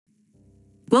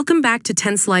Welcome back to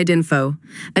 10 Slide Info,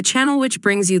 a channel which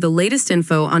brings you the latest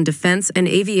info on defense and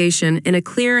aviation in a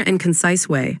clear and concise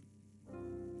way.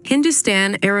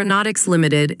 Hindustan Aeronautics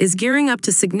Limited is gearing up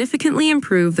to significantly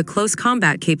improve the close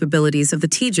combat capabilities of the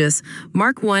Tejas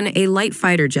Mk1A light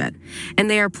fighter jet, and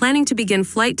they are planning to begin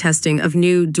flight testing of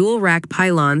new dual-rack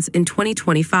pylons in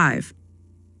 2025.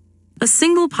 A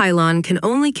single pylon can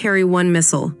only carry one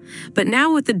missile, but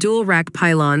now with the dual-rack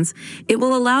pylons, it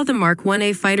will allow the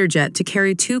Mk1A fighter jet to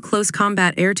carry two close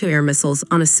combat air-to-air missiles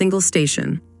on a single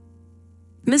station.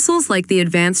 Missiles like the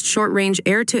Advanced Short-Range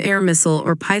Air-to-Air Missile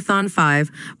or Python-5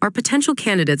 are potential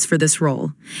candidates for this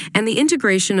role, and the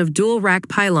integration of dual-rack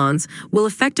pylons will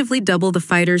effectively double the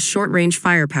fighter's short-range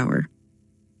firepower.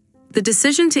 The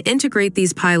decision to integrate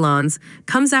these pylons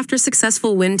comes after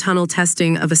successful wind tunnel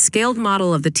testing of a scaled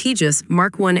model of the Tejas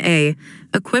Mk1A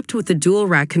equipped with the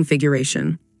dual-rack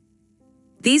configuration.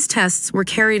 These tests were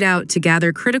carried out to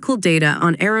gather critical data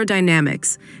on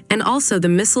aerodynamics and also the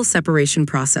missile separation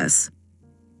process.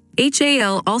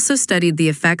 HAL also studied the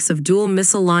effects of dual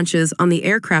missile launches on the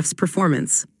aircraft's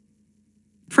performance.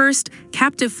 First,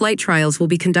 captive flight trials will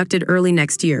be conducted early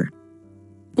next year.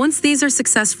 Once these are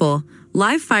successful,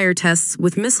 live fire tests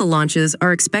with missile launches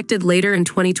are expected later in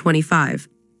 2025.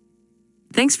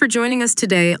 Thanks for joining us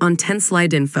today on 10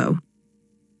 Slide Info.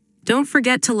 Don't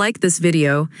forget to like this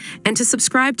video and to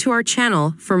subscribe to our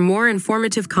channel for more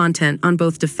informative content on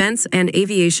both defense and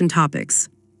aviation topics.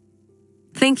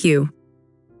 Thank you.